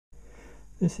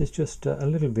This is just a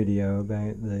little video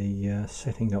about the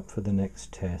setting up for the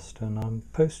next test, and I'm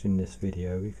posting this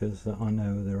video because I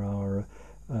know there are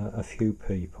a few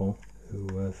people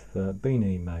who have been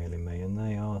emailing me, and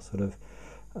they are sort of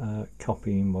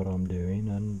copying what I'm doing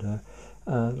and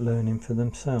learning for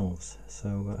themselves.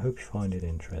 So I hope you find it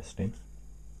interesting.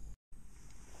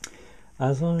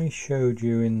 As I showed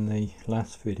you in the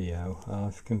last video,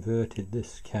 I've converted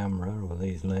this camera, or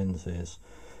these lenses,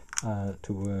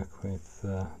 to work with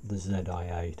the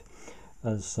ZI-8,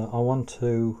 as I want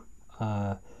to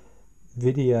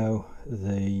video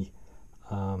the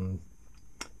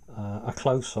a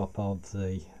close-up of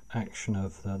the action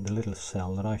of the little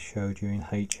cell that I showed you in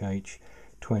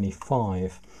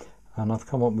HH25, and I've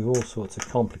come up with all sorts of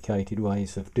complicated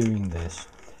ways of doing this.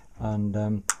 And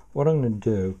what I'm going to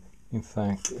do, in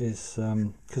fact, is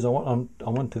because I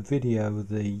want to video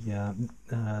the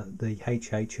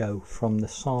HHO from the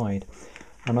side,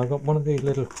 and I've got one of these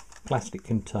little plastic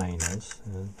containers,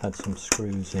 had some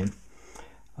screws in,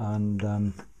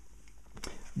 and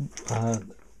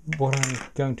what I'm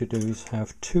going to do is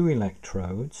have two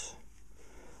electrodes.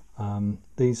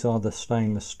 These are the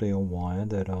stainless steel wire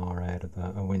that are out of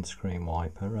a windscreen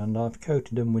wiper, and I've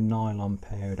coated them with nylon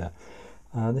powder.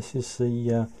 This is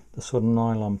the sort of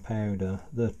nylon powder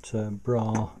that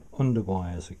bra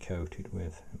underwires are coated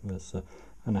with. It was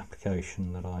an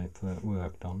application that I've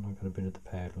worked on. I've got a bit of the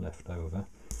powder left over.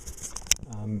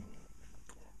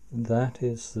 That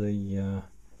is the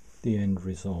end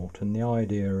result, and the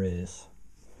idea is,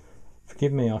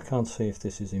 forgive me, I can't see if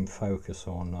this is in focus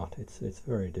or not. It's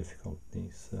very difficult,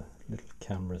 these little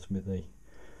cameras with the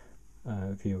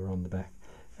viewer on the back.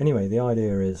 Anyway, the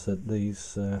idea is that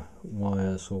these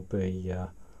wires will be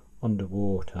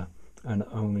underwater, and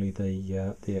only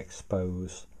the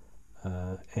exposed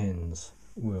ends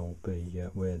will be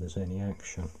where there's any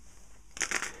action.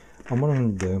 And what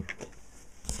I'm going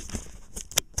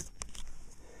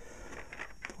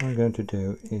to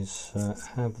do is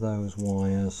have those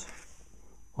wires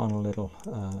on a little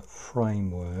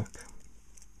framework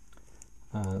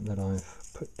that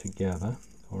I've put together,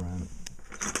 or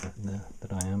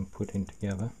that I am putting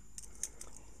together,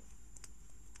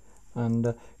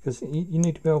 and because you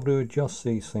need to be able to adjust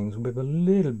these things with a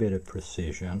little bit of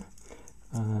precision,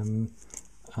 and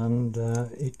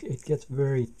it gets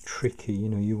very tricky. You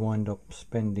know, you wind up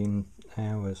spending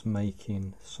hours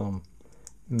making some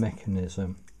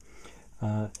mechanism.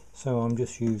 So I'm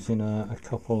just using a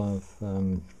couple of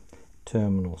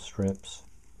terminal strips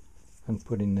and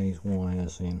putting these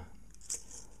wires in.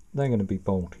 They're going to be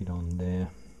bolted on there,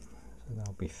 so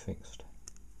they'll be fixed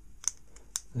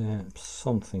there,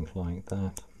 something like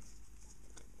that.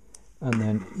 And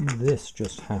then this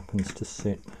just happens to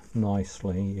sit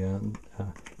nicely,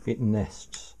 it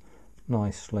nests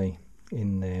nicely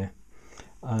in there,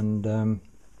 and I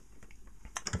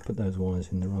put those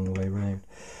wires in the wrong way round.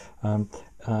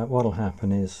 What'll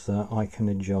happen is I can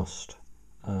adjust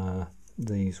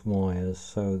these wires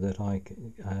so that I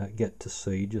get to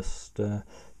see just the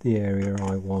area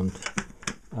I want,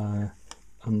 and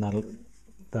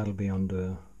that'll be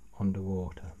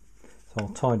underwater. So I'll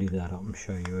tidy that up and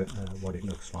show you what it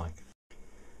looks like.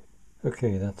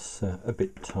 Okay, that's a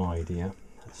bit tidier.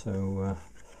 So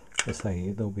as I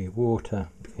say, there'll be water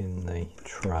in the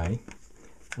tray,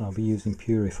 and I'll be using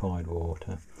purified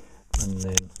water, and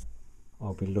then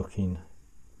I'll be looking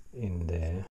in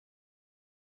there.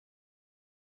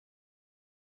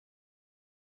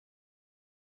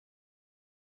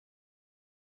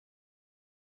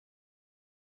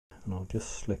 And I'll just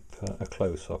slip a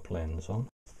close-up lens on.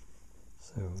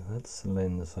 So that's the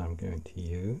lens I'm going to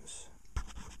use.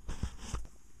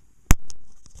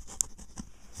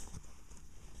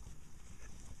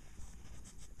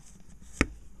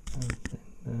 And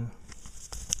then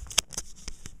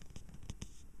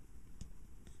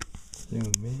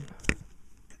zoom in.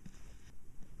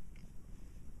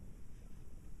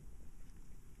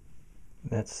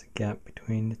 That's the gap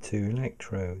between the two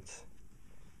electrodes.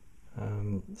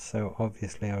 So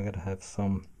obviously I'm going to have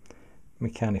some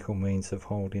mechanical means of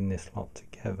holding this lot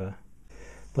together.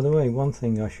 By the way, one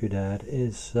thing I should add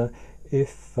is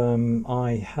if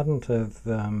I hadn't have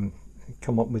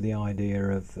come up with the idea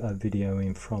of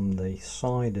videoing from the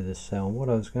side of the cell, what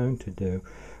I was going to do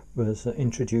was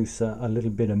introduce a little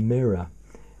bit of mirror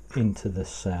into the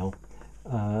cell,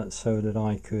 so that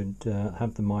I could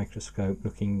have the microscope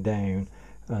looking down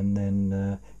and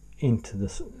then into the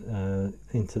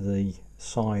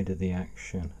side of the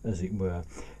action, as it were,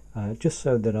 just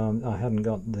so that I hadn't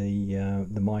got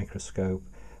the microscope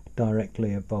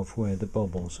directly above where the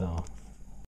bubbles are.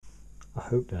 I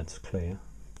hope that's clear.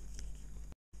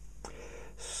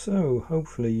 So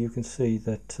hopefully you can see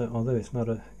that although it's not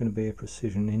going to be a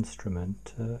precision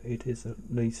instrument, it is at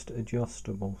least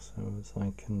adjustable, so as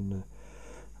I can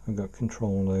I've got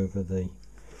control over the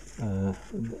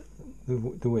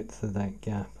width of that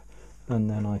gap, and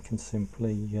then I can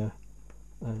simply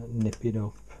nip it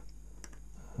up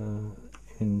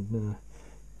in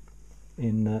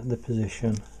the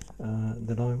position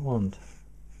that I want.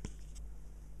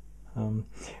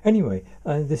 Anyway,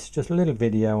 this is just a little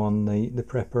video on the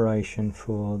preparation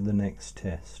for the next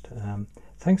test.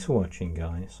 Thanks for watching,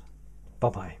 guys. Bye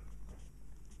bye.